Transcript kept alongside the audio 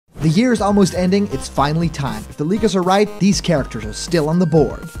The year is almost ending, it's finally time. If the leakers are right, these characters are still on the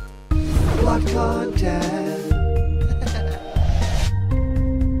board. Blocked content.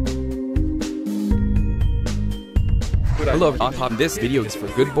 Hello, this video is for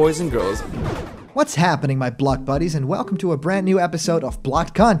good boys and girls. What's happening, my Blocked buddies, and welcome to a brand new episode of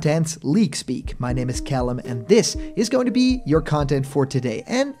Blocked Content's Leak Speak. My name is Callum, and this is going to be your content for today.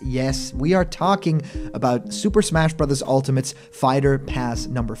 And yes, we are talking about Super Smash Bros. Ultimate's Fighter Pass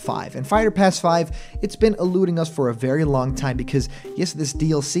number 5. And Fighter Pass 5, it's been eluding us for a very long time because, yes, this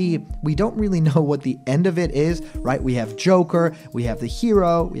DLC, we don't really know what the end of it is, right? We have Joker, we have the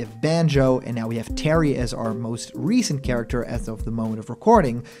hero, we have Banjo, and now we have Terry as our most recent character as of the moment of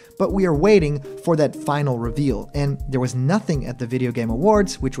recording. But we are waiting for that final reveal, and there was nothing at the Video Game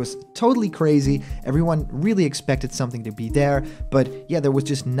Awards, which was totally crazy. Everyone really expected something to be there, but yeah, there was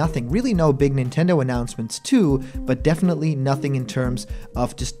just nothing. Really no big Nintendo announcements too, but definitely nothing in terms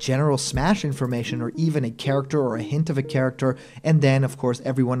of just general Smash information or even a character or a hint of a character. And then, of course,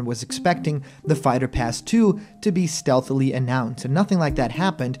 everyone was expecting the Fighter Pass 2 to be stealthily announced, and nothing like that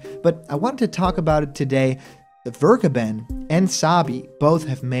happened, but I wanted to talk about it today. Vergeben and Sabi both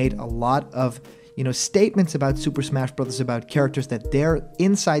have made a lot of statements about Super Smash Bros. About characters that their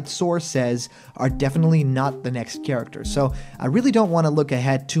inside source says are definitely not the next characters. So I really don't want to look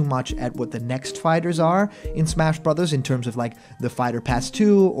ahead too much at what the next fighters are in Smash Bros. In terms of like the Fighter Pass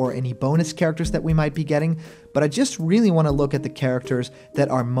 2 or any bonus characters that we might be getting. But I just really want to look at the characters that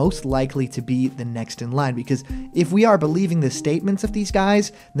are most likely to be the next in line, because if we are believing the statements of these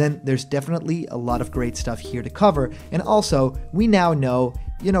guys, then there's definitely a lot of great stuff here to cover. And also, we now know,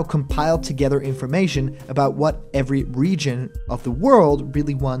 compiled together information about what every region of the world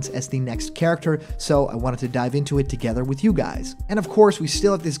really wants as the next character, so I wanted to dive into it together with you guys. And of course, we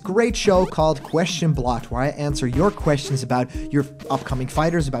still have this great show called Question Blocked, where I answer your questions about your upcoming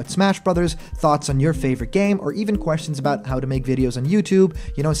fighters, about Smash Brothers, thoughts on your favorite game, or even questions about how to make videos on YouTube,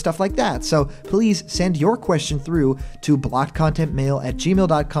 stuff like that. So please send your question through to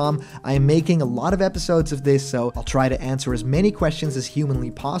blockedcontentmail@gmail.com. I am making a lot of episodes of this, so I'll try to answer as many questions as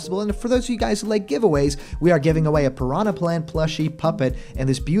humanly possible. And for those of you guys who like giveaways, we are giving away a Piranha Plant plushie puppet and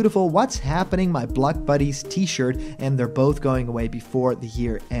this beautiful What's Happening My Blocked Buddies t-shirt, and they're both going away before the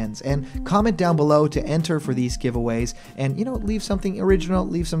year ends. And comment down below to enter for these giveaways, and leave something original,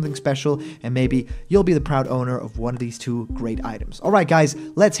 leave something special, and maybe you'll be the proud owner of one of these two great items. All right, guys,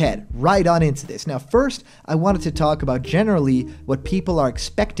 let's head right on into this. Now, first, I wanted to talk about generally what people are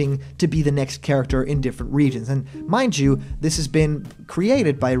expecting to be the next character in different regions. And mind you, this has been created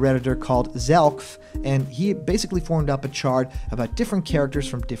by a Redditor called Zelkf, and he basically formed up a chart about different characters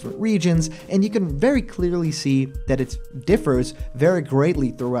from different regions, and you can very clearly see that it differs very greatly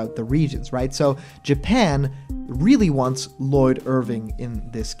throughout the regions, right? So Japan really wants Lloyd Irving in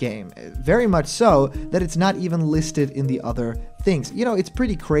this game, very much so that it's not even listed in the other things. It's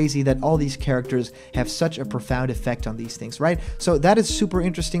pretty crazy that all these characters have such a profound effect on these things, right? So that is super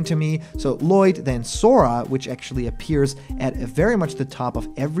interesting to me. So Lloyd, then Sora, which actually appears at very much the top of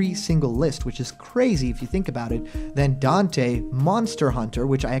every single list, which is crazy if you think about it. Then Dante, Monster Hunter,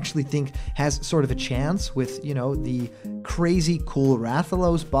 which I actually think has sort of a chance with, the crazy cool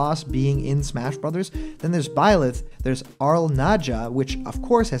Rathalos boss being in Smash Brothers. Then there's Byleth, there's Arl Naja, which of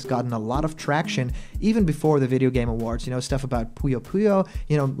course has gotten a lot of traction even before the Video Game Awards, stuff about Puyo Puyo,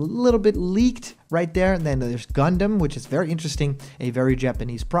 a little bit leaked right there. And then there's Gundam, which is very interesting, a very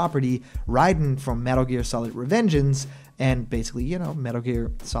Japanese property. Raiden from Metal Gear Solid Revengeance, and basically, Metal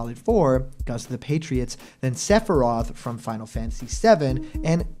Gear Solid 4, Guns of the Patriots, then Sephiroth from Final Fantasy VII,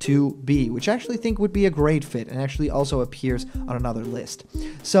 and 2B, which I actually think would be a great fit, and actually also appears on another list.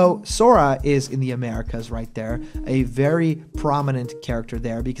 So Sora is in the Americas right there, a very prominent character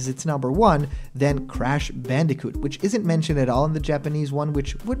there, because it's number 1, then Crash Bandicoot, which isn't mentioned at all in the Japanese one,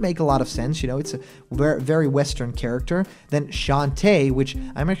 which would make a lot of sense, it's a very, very Western character. Then Shantae, which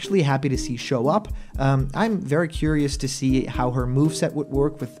I'm actually happy to see show up. I'm very curious to see how her moveset would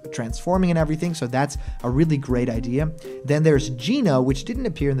work with transforming and everything, so that's a really great idea. Then there's Gina, which didn't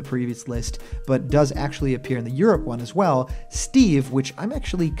appear in the previous list, but does actually appear in the Europe one as well. Steve, which I'm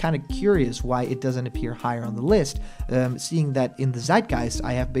actually kind of curious why it doesn't appear higher on the list, seeing that in the Zeitgeist,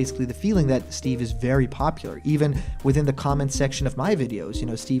 I have basically the feeling that Steve is very popular, even within the comment section of my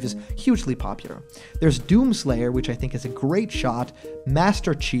videos, Steve is hugely popular. There's Doomslayer, which I think is a great shot.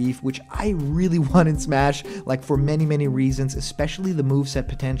 Master Chief, which I really want in Smash, like for many, many reasons, especially the moveset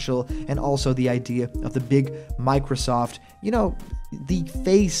potential and also the idea of the big Microsoft, the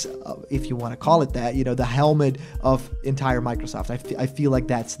face, if you want to call it that, the helmet of entire Microsoft. I feel like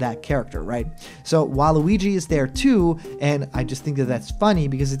that's that character, right? So Waluigi is there too, and I just think that that's funny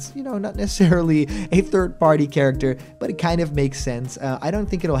because it's, not necessarily a third-party character, but it kind of makes sense. I don't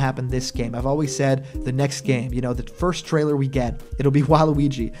think it'll happen this game. I've always said the next game, the first trailer we get, it'll be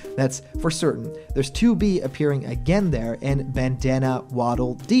Waluigi. That's for certain. There's 2B appearing again there, and Bandana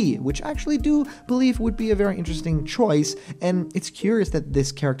Waddle Dee, which I actually do believe would be a very interesting choice, and it's curious that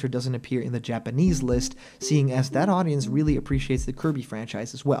this character doesn't appear in the Japanese list, seeing as that audience really appreciates the Kirby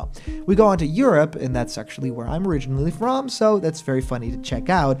franchise as well. We go on to Europe, and that's actually where I'm originally from, so that's very funny to check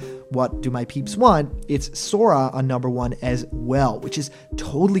out. What do my peeps want? It's Sora on number 1 as well, which is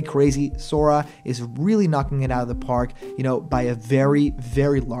totally crazy. Sora is really knocking it out of the park, by a very,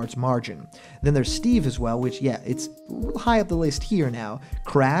 very large margin. Then there's Steve as well, which, it's high up the list here now.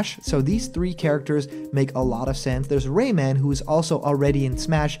 Crash, so these 3 characters make a lot of sense. There's Rayman, who is also already in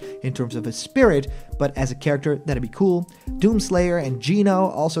Smash in terms of his spirit, but as a character, that'd be cool. Doomslayer and Geno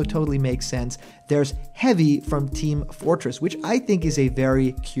also totally makes sense. There's Heavy from Team Fortress, which I think is a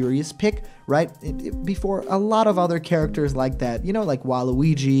very curious pick, right? Before a lot of other characters like that, like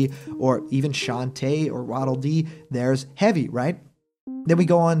Waluigi or even Shantae or Waddle Dee, there's Heavy, right? Then we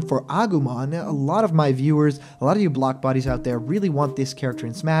go on for Agumon. A lot of my viewers, a lot of you block buddies out there really want this character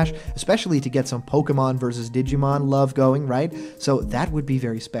in Smash, especially to get some Pokemon versus Digimon love going, right? So that would be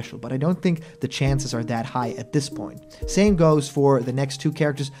very special, but I don't think the chances are that high at this point. Same goes for the next 2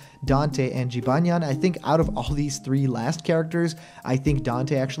 characters, Dante and Jibanyan. I think out of all these 3 last characters, I think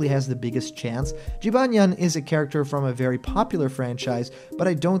Dante actually has the biggest chance. Jibanyan is a character from a very popular franchise, but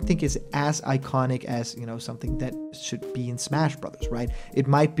I don't think is as iconic as, something that should be in Smash Brothers, right? It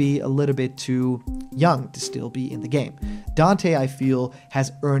might be a little bit too young to still be in the game. Dante, I feel,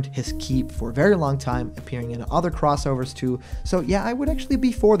 has earned his keep for a very long time, appearing in other crossovers too. So yeah, I would actually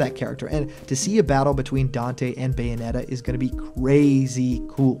be for that character. And to see a battle between Dante and Bayonetta is going to be crazy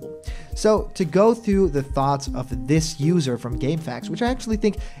cool. So to go through the thoughts of this user from GameFAQs, which I actually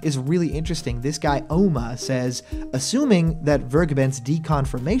think is really interesting, this guy Oma says, assuming that Vergeben's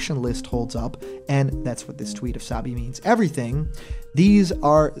deconfirmation list holds up, and that's what this tweet of Sabi means everything, these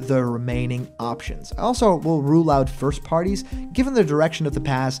are the remaining options. I also will rule out first parties given the direction of the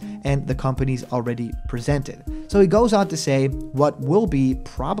pass and the companies already presented. So he goes on to say what will be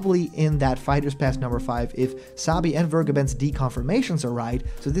probably in that Fighters Pass number 5 if Sabi and Vergeben's deconfirmations are right.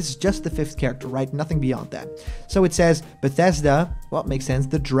 So this is just the 5th character, right? Nothing beyond that. So it says Bethesda, well, it makes sense,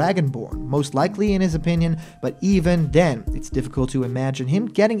 the Dragonborn, most likely in his opinion, but even then, it's difficult to imagine him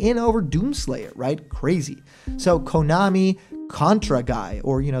getting in over Doomslayer, right? Crazy. So Konami, Contra guy,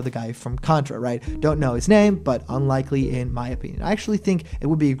 or the guy from Contra, right? Don't know his name, but unlikely in my opinion. I actually think it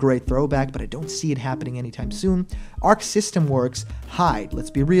would be a great throwback, but I don't see it happening anytime soon. Arc System Works, Hyde.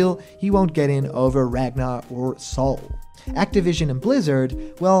 Let's be real, he won't get in over Ragnar or Sol. Activision and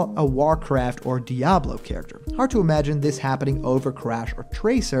Blizzard, well, a Warcraft or Diablo character. Hard to imagine this happening over Crash or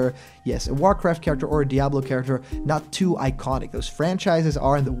Tracer. Yes, a Warcraft character or a Diablo character, not too iconic. Those franchises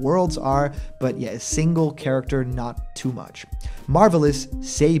are and the worlds are, but yeah, a single character, not too much. Marvelous,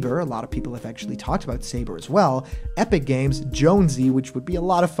 Saber, a lot of people have actually talked about Saber as well. Epic Games, Jonesy, which would be a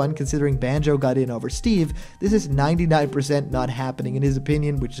lot of fun considering Banjo got in over Steve. This is 99% not happening in his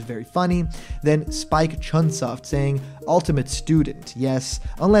opinion, which is very funny. Then Spike Chunsoft saying, Ultimate Student, yes,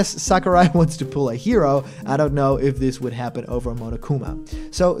 unless Sakurai wants to pull a hero, I don't know if this would happen over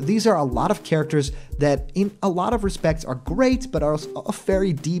Monokuma. So these are a lot of characters that in a lot of respects are great, but are also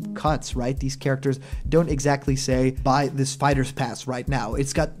very deep cuts, right? These characters don't exactly say, buy this Fighter's Pass right now.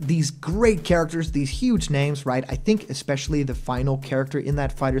 It's got these great characters, these huge names, right? I think especially the final character in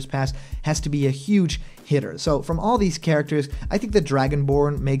that Fighter's Pass has to be a huge hitter. So from all these characters, I think the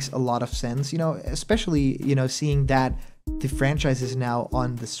Dragonborn makes a lot of sense, especially, seeing that the franchise is now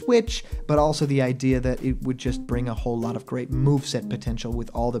on the Switch, but also the idea that it would just bring a whole lot of great moveset potential with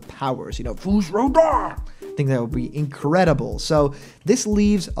all the powers, Fusroda! I think that would be incredible. So this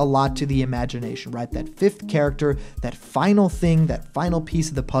leaves a lot to the imagination, right? That 5th character, that final thing, that final piece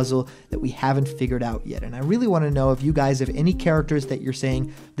of the puzzle that we haven't figured out yet. And I really want to know if you guys have any characters that you're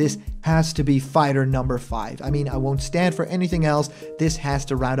saying, this has to be fighter number 5. I mean, I won't stand for anything else. This has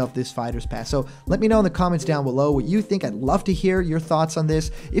to round up this Fighter's Pass. So let me know in the comments down below what you think. I'd love to hear your thoughts on this.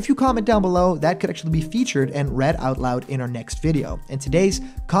 If you comment down below, that could actually be featured and read out loud in our next video. And today's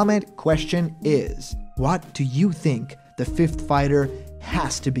comment question is, what do you think the 5th fighter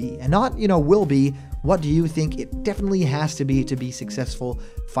has to be? And not, will be, what do you think it definitely has to be successful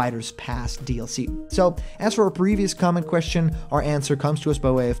Fighters Pass DLC. So, as for our previous comment question, our answer comes to us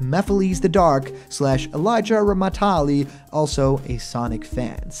by way of Mephiles the Dark / Elijah Ramatali, also a Sonic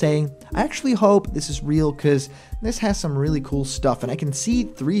fan, saying, I actually hope this is real because this has some really cool stuff, and I can see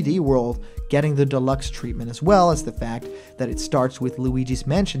 3D World getting the deluxe treatment, as well as the fact that it starts with Luigi's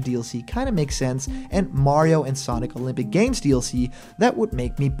Mansion DLC kind of makes sense, and Mario and Sonic Olympic Games DLC that would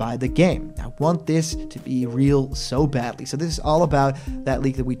make me buy the game. I want this to be real so badly. So this is all about that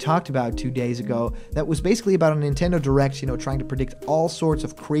leak that we talked about 2 days ago that was basically about a Nintendo Direct, trying to predict all sorts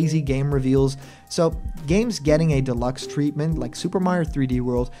of crazy game reveals. So games getting a deluxe treatment like Super Mario 3D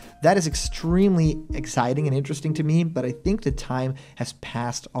World, that is extremely exciting and interesting to me, but I think the time has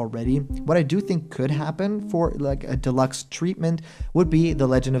passed already. What I do think could happen for like a deluxe treatment would be The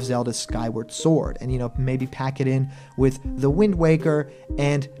Legend of Zelda Skyward Sword, and maybe pack it in with The Wind Waker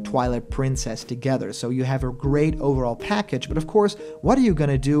and Twilight Princess together, so you have a great overall package. But of course, what are you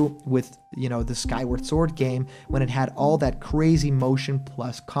gonna do with the Skyward Sword game when it had all that crazy motion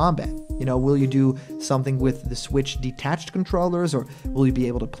plus combat? Will you do something with the Switch detached controllers, or will you be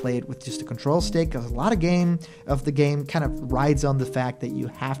able to play it with just a control stick? Because a lot of the game kind of rides on the fact that you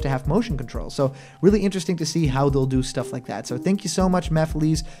have to have motion control. So really interesting to see how they'll do stuff like that. So thank you so much,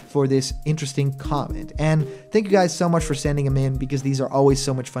 Mephiles, for this interesting comment. And thank you guys so much for sending them in, because these are always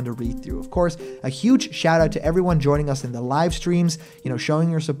so much fun to read through. Of course, a huge shout out to everyone joining us in the live streams, showing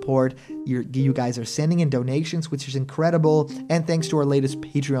your support. You guys are sending in donations, which is incredible. And thanks to our latest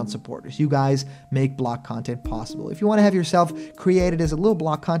Patreon supporters. You guys make block content possible. If you want to have yourself created as a little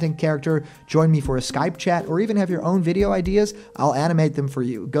block content character, join me for a Skype chat, or even have your own video ideas, I'll animate them for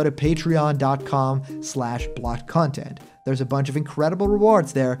you. Go to patreon.com/blockcontent. There's a bunch of incredible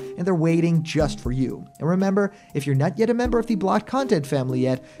rewards there, and they're waiting just for you. And remember, if you're not yet a member of the Blocked Content family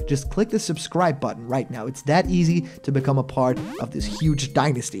yet, just click the subscribe button right now. It's that easy to become a part of this huge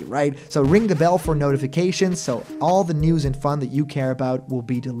dynasty, right? So ring the bell for notifications, so all the news and fun that you care about will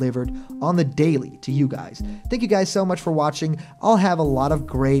be delivered on the daily to you guys. Thank you guys so much for watching. I'll have a lot of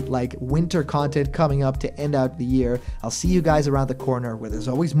great winter content coming up to end out the year. I'll see you guys around the corner where there's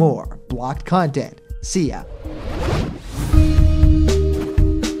always more Blocked Content. See ya.